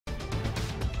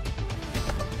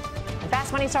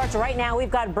Fast Money starts right now.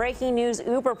 We've got breaking news.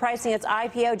 Uber pricing its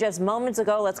IPO just moments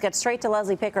ago. Let's get straight to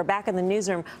Leslie Picker back in the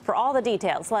newsroom for all the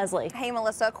details. Leslie. Hey,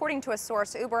 Melissa. According to a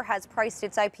source, Uber has priced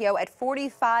its IPO at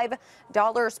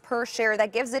 $45 per share.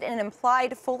 That gives it an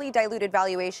implied fully diluted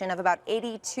valuation of about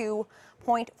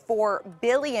 $82.4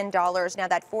 billion. Now,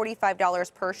 that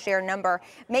 $45 per share number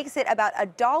makes it about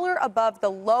 $1 above the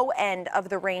low end of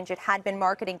the range it had been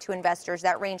marketing to investors.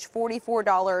 That range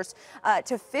 $44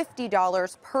 to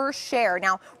 $50 per share.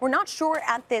 Now, we're not sure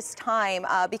at this time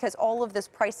because all of this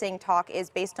pricing talk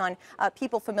is based on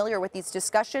people familiar with these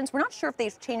discussions. We're not sure if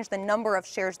they've changed the number of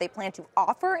shares they plan to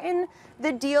offer in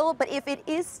the deal, but if it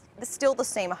is still the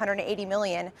same, 180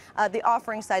 million, the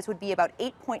offering size would be about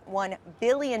 $8.1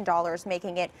 billion,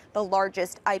 making it the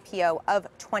largest IPO of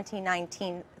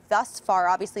 2019 thus far.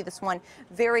 Obviously, this one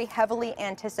very heavily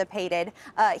anticipated.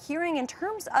 Hearing in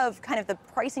terms of kind of the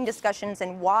pricing discussions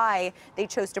and why they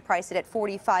chose to price it at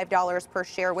 $45 per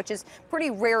share, which is pretty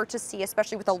rare to see,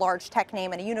 especially with a large tech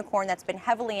name and a unicorn that's been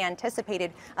heavily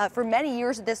anticipated for many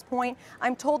years at this point.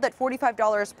 I'm told that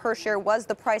 $45 per share was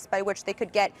the price by which they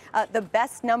could get the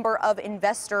best number of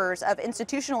investors, of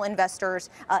institutional investors,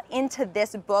 into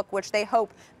this book, which they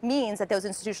hope means that those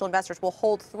institutional investors will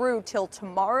hold through till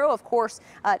tomorrow. Of course,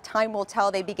 time will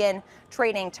tell. They begin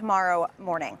trading tomorrow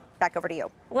morning. Back over to you.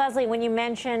 Leslie, when you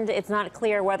mentioned it's not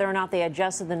clear whether or not they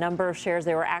adjusted the number of shares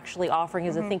they were actually offering,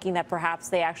 is it thinking that perhaps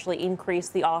they actually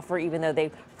increased the offer even though they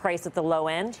priced at the low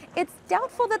end? It's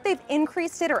doubtful that they've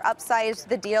increased it or upsized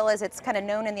the deal, as it's kind of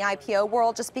known in the IPO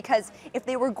world, just because if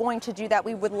they were going to do that,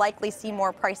 we would likely see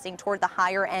more pricing toward the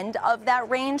higher end of that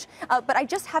range. But I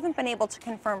just haven't been able to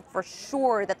confirm for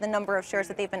sure that the number of shares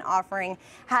that they've been offering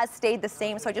has stayed the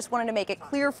same. So I just wanted to make it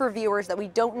clear for viewers that we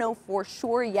don't know for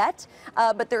sure yet,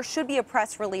 but there should be a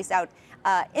press release out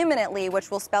imminently, which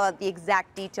will spell out the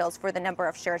exact details for the number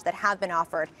of shares that have been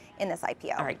offered in this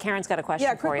IPO. All right, Karen's got a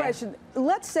question for you. Yeah, quick question.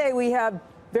 Let's say we have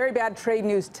very bad trade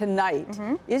news tonight.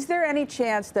 Is there any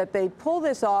chance that they pull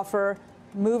this offer,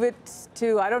 move it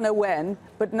to, I don't know when,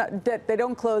 but not, that they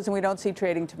don't close and we don't see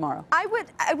trading tomorrow?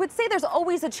 I would say there's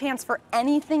always a chance for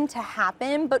anything to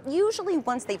happen, but usually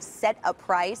once they've set a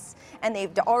price and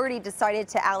they've already decided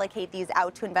to allocate these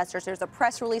out to investors, there's a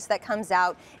press release that comes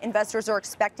out. Investors are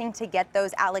expecting to get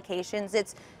those allocations.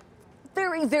 It's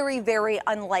very, very, very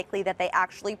unlikely that they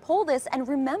actually pull this. And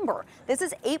remember, this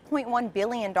is $8.1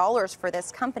 billion for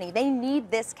this company. They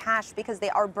need this cash because they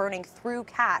are burning through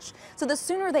cash. So the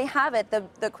sooner they have it,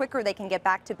 the quicker they can get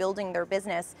back to building their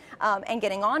business and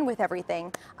getting on with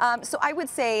everything. So I would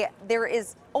say there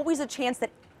is always a chance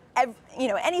that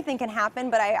anything can happen,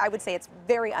 but I would say it's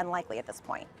very unlikely at this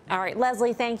point. All right,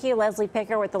 Leslie, thank you. Leslie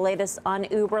Picker with the latest on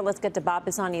Uber. Let's get to Bob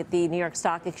Pisani at the New York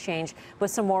Stock Exchange with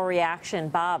some more reaction.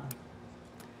 Bob.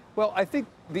 Well, I think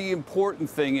the important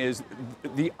thing is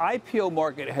the IPO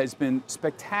market has been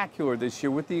spectacular this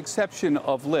year, with the exception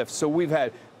of Lyft. So we've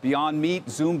had Beyond Meat,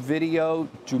 Zoom Video,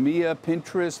 Jumia,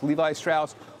 Pinterest, Levi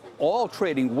Strauss, all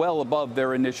trading well above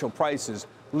their initial prices.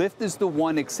 Lyft is the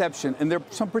one exception, and there are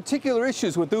some particular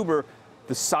issues with Uber.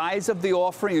 The size of the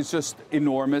offering is just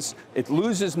enormous. It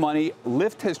loses money.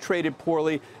 Lyft has traded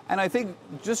poorly. And I think,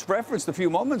 just referenced a few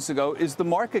moments ago, is the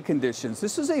market conditions.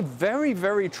 This is a very,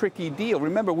 very tricky deal.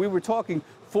 Remember, we were talking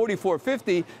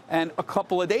 $44.50, and a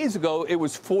couple of days ago, it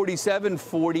was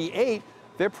 $47.48.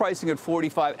 They're pricing at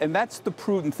 45, and that's the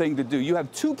prudent thing to do. You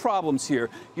have two problems here.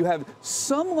 You have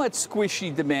somewhat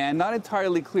squishy demand, not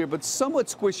entirely clear, but somewhat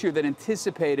squishier than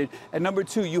anticipated. And number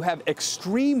two, you have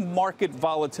extreme market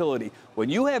volatility. When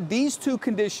you have these two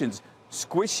conditions,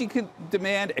 squishy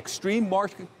demand, extreme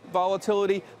market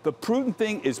volatility, the prudent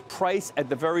thing is price at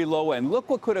the very low end. Look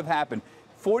what could have happened.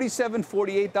 $47,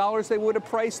 $48 they would have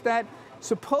priced that.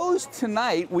 Suppose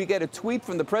tonight we get a tweet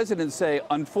from the president say,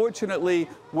 unfortunately,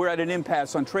 we're at an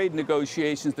impasse on trade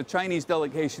negotiations. The Chinese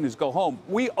delegation is go home.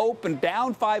 We open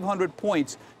down 500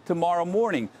 points tomorrow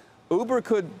morning. Uber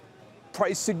could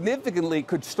price significantly,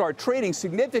 could start trading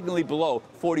significantly below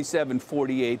 $47,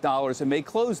 $48 and may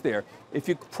close there. If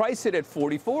you price it at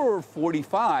 44 or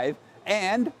 45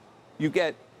 and you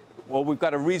get, well, we've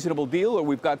got a reasonable deal or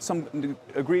we've got some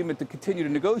agreement to continue to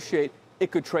negotiate, it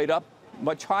could trade up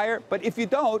much higher. But if you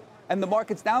don't, and the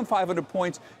market's down 500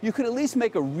 points, you could at least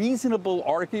make a reasonable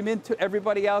argument to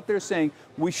everybody out there saying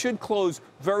we should close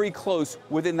very close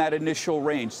within that initial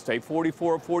range, say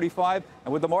 44 or 45.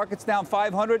 And with the market's down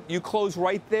 500, you close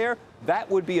right there. That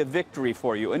would be a victory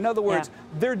for you. In other words,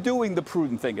 they're doing the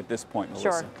prudent thing at this point,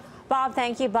 Melissa. Sure. Bob,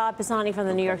 thank you. Bob Pisani from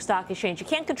the New York Stock Exchange. You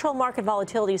can't control market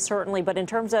volatility, certainly, but in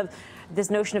terms of this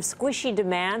notion of squishy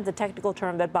demand, the technical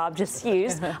term that Bob just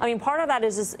used, I mean, part of that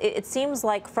is it seems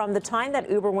like from the time that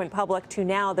Uber went public to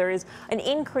now, there is an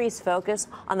increased focus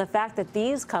on the fact that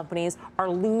these companies are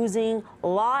losing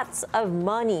lots of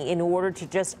money in order to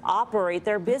just operate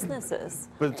their businesses.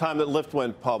 By the time that Lyft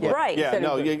went public. Right. Yeah,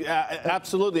 no,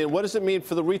 absolutely. And what does it mean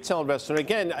for the retail investor? And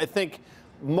again, I think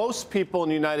most people in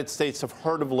the United States have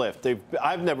heard of Lyft.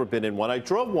 I've never been in one. I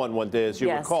drove one day, as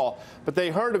you recall, but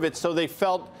they heard of it, so they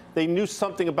felt they knew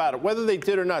something about it, whether they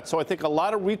did or not. So I think a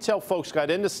lot of retail folks got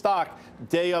into stock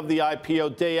day of the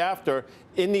IPO, day after,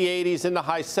 in the 80s, in the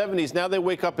high 70s. Now they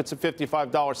wake up, it's a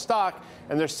 $55 stock,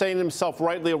 and they're saying to themselves,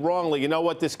 rightly or wrongly, you know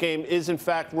what, this game is in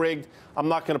fact rigged. I'm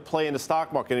not going to play in the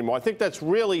stock market anymore. I think that's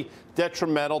really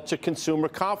detrimental to consumer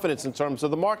confidence in terms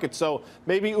of the market. So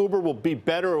maybe Uber will be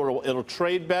better, or it'll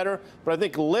trade better. But I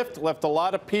think Lyft left a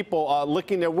lot of people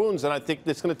licking their wounds, and I think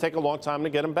it's going to take a long time to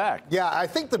get them back. Yeah, I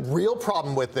think the real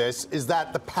problem with this is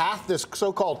that the path, this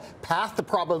so-called path to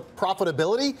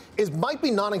profitability, might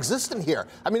be non-existent here.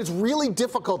 I mean, it's really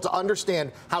difficult to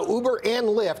understand how Uber and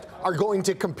Lyft are going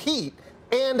to compete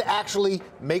and actually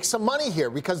make some money here,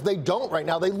 because they don't right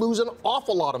now. They lose an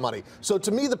awful lot of money. So to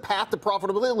me, the path to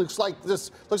profitability looks like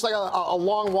a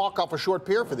long walk off a short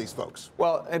pier for these folks.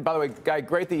 Well, and by the way, Guy,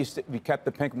 great that you kept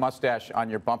the pink mustache on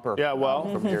your bumper. Yeah,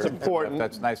 well, it's important.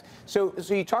 That's nice. So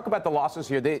you talk about the losses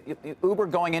here. Uber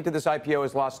going into this IPO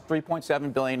has lost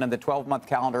 $3.7 billion on the 12-month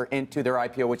calendar into their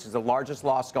IPO, which is the largest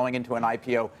loss going into an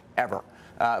IPO ever.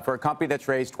 For a company that's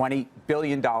raised $20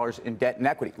 billion in debt and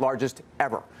equity, largest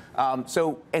ever.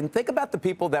 And think about the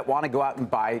people that want to go out and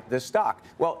buy this stock.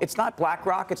 Well, it's not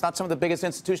BlackRock. It's not some of the biggest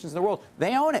institutions in the world.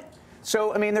 They own it.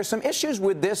 So, I mean, there's some issues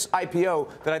with this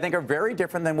IPO that I think are very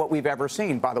different than what we've ever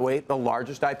seen. By the way, the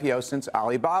largest IPO since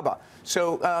Alibaba.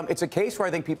 So it's a case where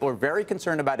I think people are very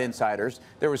concerned about insiders.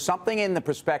 There was something in the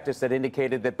prospectus that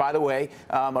indicated that, by the way,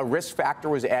 a risk factor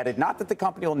was added. Not that the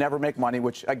company will never make money,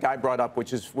 which a guy brought up,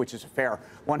 which is a fair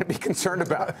one to be concerned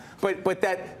about, but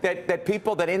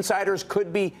that insiders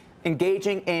could be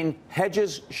engaging in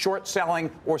hedges, short selling,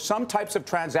 or some types of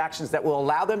transactions that will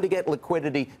allow them to get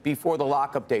liquidity before the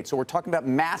lockup date. So we're talking about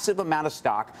massive amount of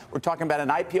stock. We're talking about an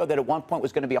IPO that at one point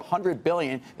was going to be $100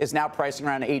 billion, is now pricing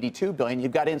around $82 billion.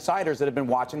 You've got insiders that have been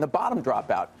watching the bottom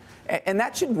drop out. And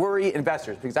that should worry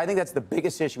investors, because I think that's the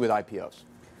biggest issue with IPOs.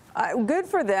 Good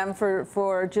for them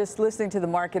for just listening to the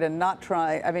market and not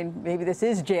trying. I mean, maybe this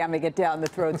is jamming it down the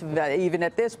throats of even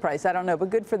at this price. I don't know. But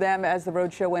good for them as the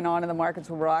roadshow went on and the markets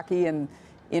were rocky and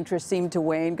interest seemed to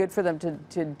wane. Good for them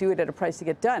to do it at a price to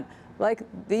get done. Like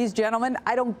these gentlemen,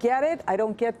 I don't get it. I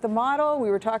don't get the model. We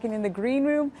were talking in the green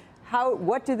room.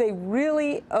 What do they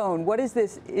really own? What is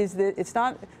this? It's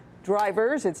not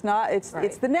drivers. It's not. It's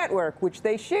the network, which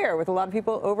they share with a lot of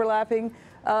people overlapping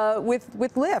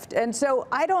with Lyft. And so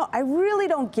I really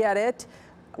don't get it.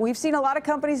 We've seen a lot of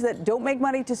companies that don't make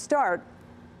money to start.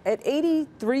 At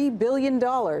 $83 billion,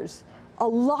 a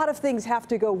lot of things have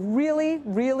to go really,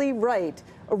 really right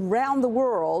around the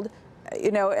world,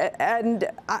 you know, and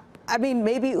I mean,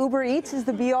 maybe Uber Eats is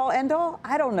the be-all, end-all.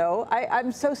 I don't know. I'm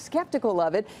so skeptical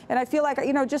of it. And I feel like,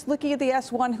 you know, just looking at the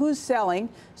S1, who's selling?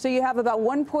 So you have about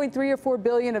 1.3 or 4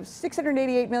 billion of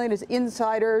 688 million is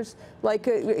insiders, like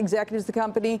executives of the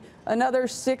company. Another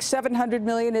 700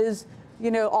 million is,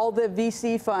 you know, all the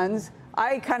VC funds.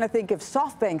 I kind of think if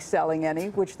SoftBank's selling any,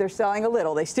 which they're selling a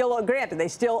little, they still, granted, they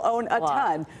still own a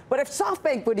ton. But if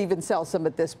SoftBank would even sell some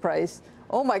at this price,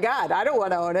 oh my God, I don't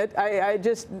want to own it. I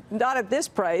just, not at this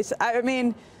price. I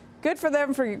mean, good for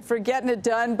them for getting it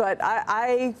done, but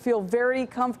I feel very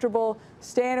comfortable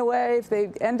staying away. If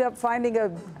they end up finding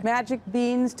a magic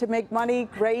beans to make money,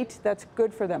 great. That's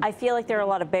good for them. I feel like there are a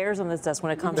lot of bears on this desk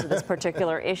when it comes to this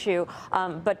particular issue.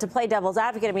 But to play devil's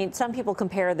advocate, I mean, some people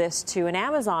compare this to an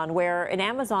Amazon, where an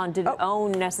Amazon didn't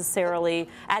own necessarily.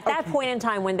 At that point in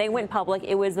time, when they went public,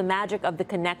 it was the magic of the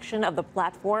connection of the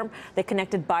platform that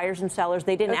connected buyers and sellers.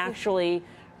 They didn't actually,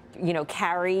 you know,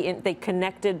 they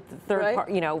connected third,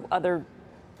 you know, other.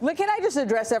 Look, can I just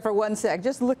address that for one sec?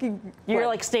 Just looking. You're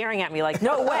like staring at me like,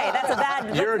 no way, that's a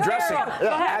bad. You're addressing it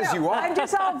as you are. I'm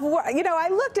just you know, I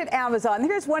looked at Amazon.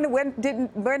 Here's one that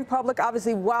went public,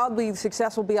 obviously wildly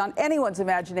successful beyond anyone's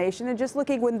imagination. And just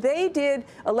looking, when they did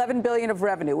 11 billion of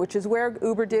revenue, which is where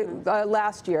Uber did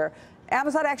last year,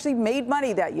 Amazon actually made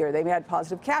money that year. They had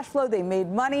positive cash flow. They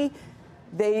made money.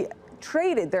 They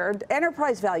traded. Their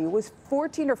enterprise value was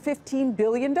 $14 or $15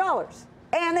 billion.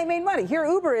 And they made money. Here,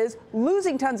 Uber is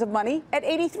losing tons of money at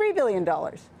 $83 billion.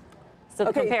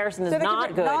 So the comparison is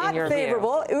not good in your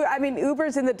favorable. view. I mean,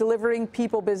 Uber's in the delivering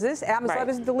people business. Amazon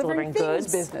is delivering things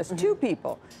goods business to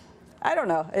people. I don't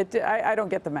know. I don't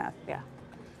get the math. Yeah.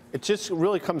 It just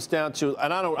really comes down to,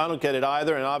 and I don't get it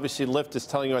either. And obviously, Lyft is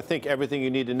telling you, I think, everything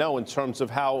you need to know in terms of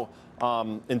how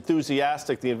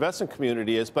enthusiastic the investment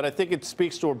community is. But I think it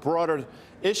speaks to a broader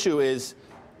issue: is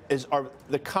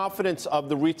the confidence of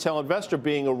the retail investor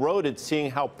being eroded,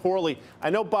 seeing how poorly. I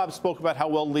know Bob spoke about how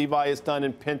well Levi has done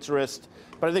in Pinterest,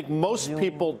 but I think most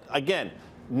people, again,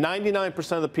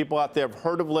 99% of the people out there have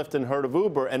heard of Lyft and heard of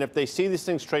Uber, and if they see these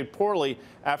things trade poorly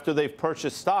after they've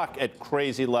purchased stock at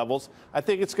crazy levels, I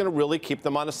think it's going to really keep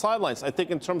them on the sidelines. I think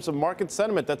in terms of market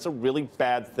sentiment, that's a really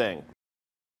bad thing.